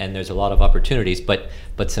things, and there's a lot of opportunities. But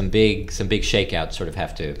some big shakeouts sort of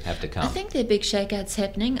have to come. I think there are big shakeouts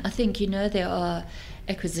happening. I think there are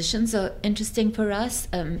acquisitions are interesting for us.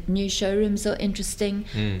 New showrooms are interesting.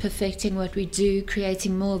 Perfecting what we do,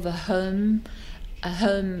 creating more of a home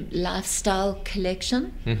lifestyle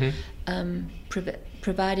collection.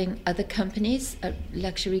 Providing other companies,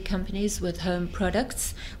 luxury companies, with home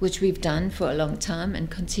products, which we've done for a long time and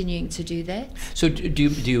continuing to do that. So do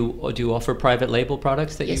you offer private label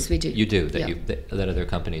products that yes, we do. You do that other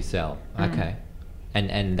companies sell. Okay,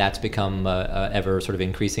 and that's become a ever sort of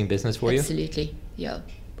increasing business for you. Absolutely, yeah.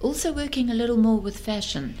 also working a little more with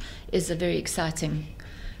fashion is a very exciting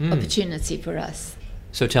opportunity for us.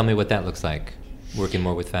 So tell me what that looks like, working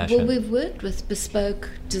more with fashion. Well, we've worked with bespoke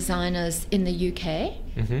designers in the UK,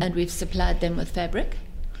 and we've supplied them with fabric.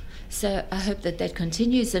 So I hope that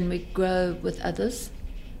continues and we grow with others.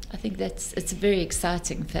 I think it's a very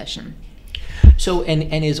exciting fashion. So,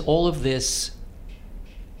 and is all of this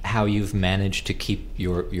how you've managed to keep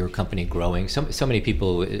your company growing? So many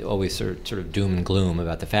people always sort of doom and gloom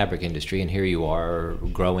about the fabric industry, and here you are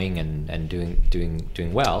growing and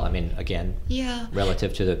doing well. I mean, again,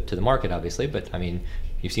 relative to the market, obviously, but I mean,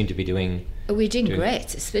 you seem to be doing. We're doing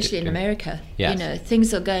great, especially in America. Yes. You know,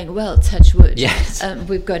 things are going well. Touch wood. Yes.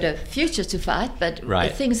 We've got a future to fight, but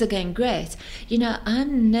things are going great. You know,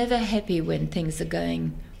 I'm never happy when things are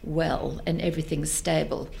going well and everything's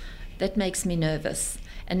stable. That makes me nervous.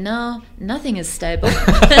 And now nothing is stable.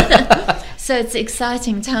 So it's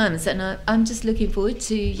exciting times, and I'm just looking forward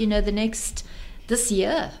to, this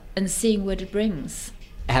year and seeing what it brings.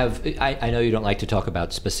 I know you don't like to talk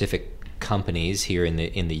about specific companies here in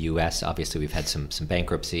the U.S. Obviously, we've had some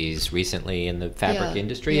bankruptcies recently in the fabric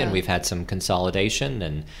industry, and we've had some consolidation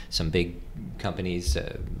and some big companies,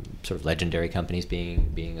 sort of legendary companies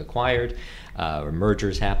being acquired, or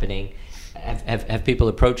mergers happening. Have people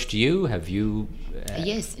approached you? Have you?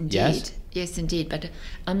 Yes, indeed. Yes, indeed. But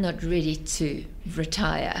I'm not ready to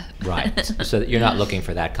retire. Right. So you're not looking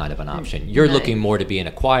for that kind of an option. You're looking more to be an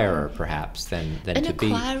acquirer, perhaps, than to be an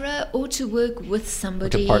acquirer, or to work with somebody,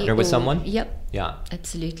 or to partner with someone. Yep. Yeah.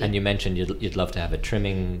 Absolutely. And you mentioned you'd love to have a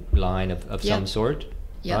trimming line of some sort.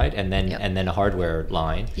 Yep. Right, and then a hardware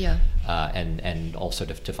line, and also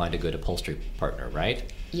to find a good upholstery partner,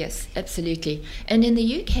 right? Yes, absolutely. And in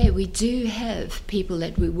the UK, we do have people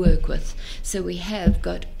that we work with. So we have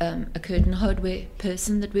got a curtain hardware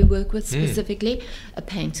person that we work with specifically, a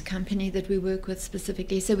paint company that we work with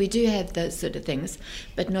specifically. So we do have those sort of things,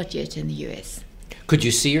 but not yet in the US. Could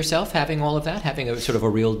you see yourself having all of that, having a sort of a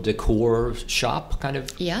real decor shop kind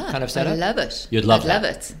of setup? I love it. You'd love that. I'd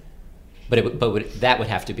love it. But that would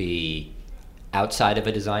have to be outside of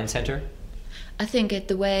a design center? I think at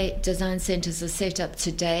the way design centers are set up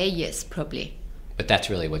today, yes, probably. But that's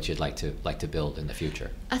really what you'd like to build in the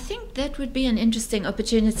future. I think that would be an interesting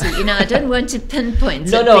opportunity. I don't want to pinpoint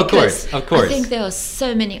it. No, of course. I think there are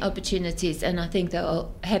so many opportunities, and I think they're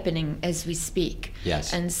all happening as we speak.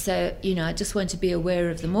 Yes. And so, I just want to be aware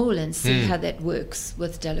of them all and see how that works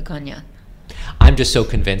with Della Cogna. I'm just so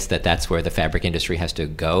convinced that that's where the fabric industry has to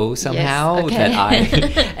go somehow. Yes,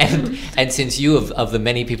 okay. That and since you of the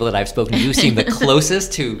many people that I've spoken to, you seem the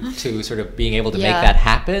closest to sort of being able to make that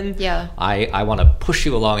happen. Yeah. I want to push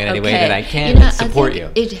you along in any way that I can and support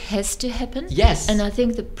you. It has to happen. Yes. And I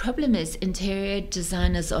think the problem is interior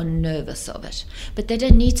designers are nervous of it, but they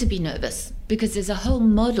don't need to be nervous because there's a whole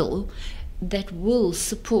model that will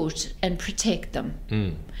support and protect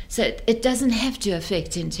them. So it doesn't have to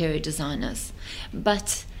affect interior designers.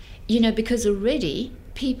 But, because already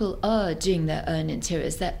people are doing their own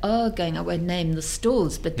interiors. They are going, I won't name the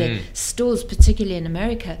stores, but the stores, particularly in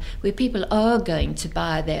America, where people are going to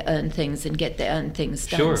buy their own things and get their own things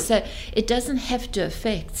done. Sure. So it doesn't have to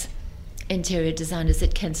affect interior designers.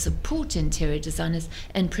 It can support interior designers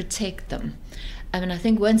and protect them. I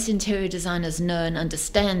think once interior designers know and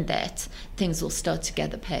understand that, things will start to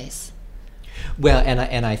gather pace. Well,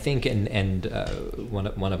 and I think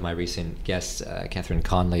one of my recent guests, Catherine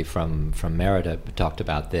Conley from Merida, talked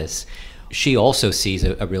about this. She also sees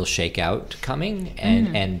a real shakeout coming,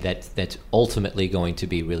 and that's ultimately going to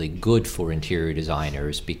be really good for interior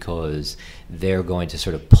designers because they're going to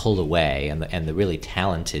sort of pull away, and the really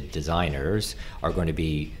talented designers are going to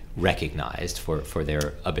be recognized for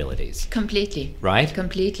their abilities. Completely. Right?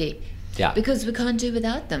 Completely. Yeah. Because we can't do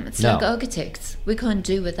without them. It's like architects. We can't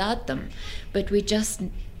do without them. But we just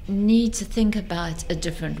need to think about a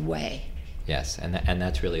different way. Yes, and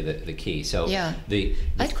that's really the key. So yeah.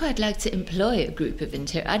 I'd quite like to employ a group of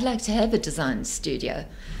interior. I'd like to have a design studio.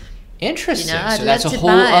 Interesting. I'd so that's love a to whole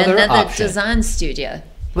buy other another option. Design studio.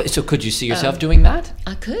 So could you see yourself doing that?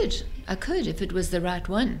 I could if it was the right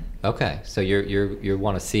one. Okay, so you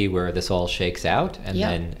want to see where this all shakes out, and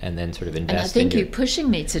then sort of invest. And I think you're pushing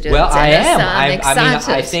me to do it. Well, I am. So I'm excited. I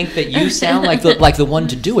mean, I think that you sound like the one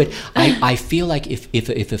to do it. I feel like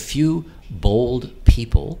if a few bold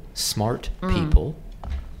people, smart people,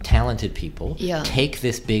 talented people take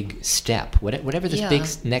this big step, whatever this big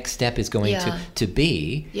next step is going to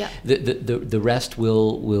be, the rest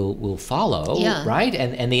will follow, right?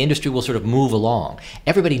 And the industry will sort of move along.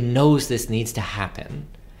 Everybody knows this needs to happen.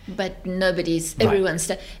 But everyone's...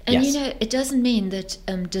 And Yes. it doesn't mean that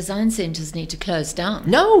design centers need to close down.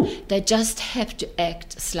 No. They just have to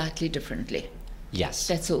act slightly differently. Yes.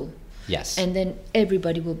 That's all. Yes. And then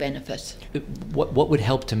everybody will benefit. What would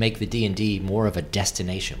help to make the D&D more of a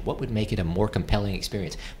destination? What would make it a more compelling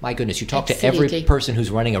experience? My goodness, you talk to every Absolutely. person who's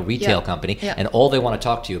running a retail company, Yeah. and all they want to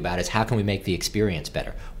talk to you about is how can we make the experience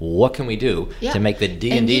better? What can we do to make the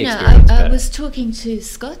D&D and, experience better? I was talking to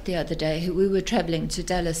Scott the other day, we were traveling to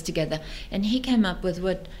Dallas together, and he came up with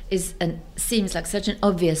what seems like such an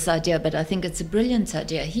obvious idea, but I think it's a brilliant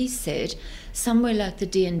idea. He said somewhere like the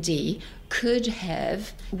D&D could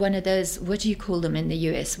have one of those, what do you call them in the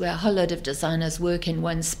US, where a whole lot of designers work in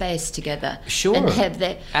one space together. Sure. And have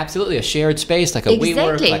that. Absolutely, a shared space, like a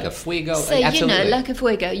WeWork, like a Fuego. So, absolutely. like a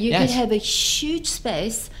Fuego, you Yes. could have a huge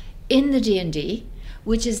space in the D&D,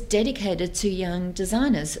 which is dedicated to young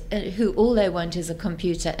designers who all they want is a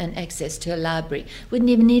computer and access to a library. Wouldn't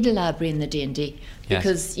even need a library in the D&D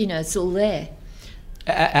because, it's all there.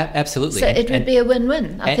 Absolutely. So it would be a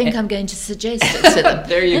win-win. I think I'm going to suggest it to them.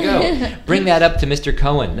 There you go. Bring that up to Mr.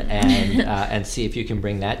 Cohen and see if you can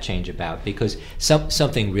bring that change about, because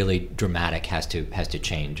something really dramatic has to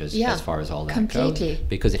change as far as all that completely. goes,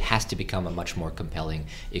 because it has to become a much more compelling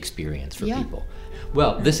experience for people.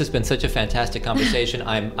 Well, this has been such a fantastic conversation.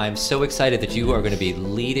 I'm so excited that you are going to be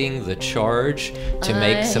leading the charge to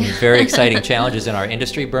make some very exciting challenges in our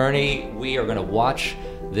industry. Bernie, we are going to watch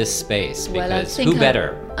this space, because who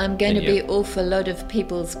better? I'm going to be off a lot of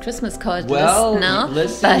people's Christmas card well, list now.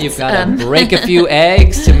 Listen, you've got to break a few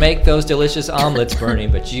eggs to make those delicious omelets, Bernie,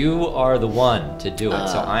 but you are the one to do it.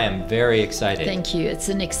 So I am very excited. Thank you. It's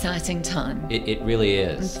an exciting time. It really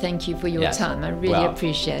is. Thank you for your time. I really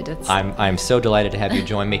appreciate it. I'm so delighted to have you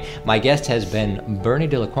join me. My guest has been Bernie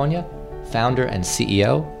De La Cogna, founder and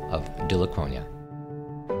CEO of De La Cogna.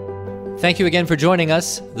 Thank you again for joining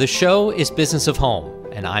us. The show is Business of Home,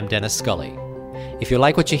 and I'm Dennis Scully. If you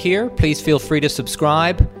like what you hear, please feel free to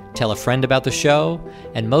subscribe, tell a friend about the show,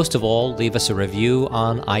 and most of all, leave us a review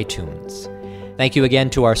on iTunes. Thank you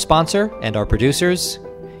again to our sponsor and our producers.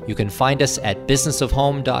 You can find us at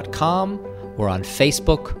businessofhome.com or on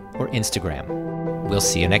Facebook or Instagram. We'll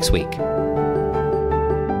see you next week.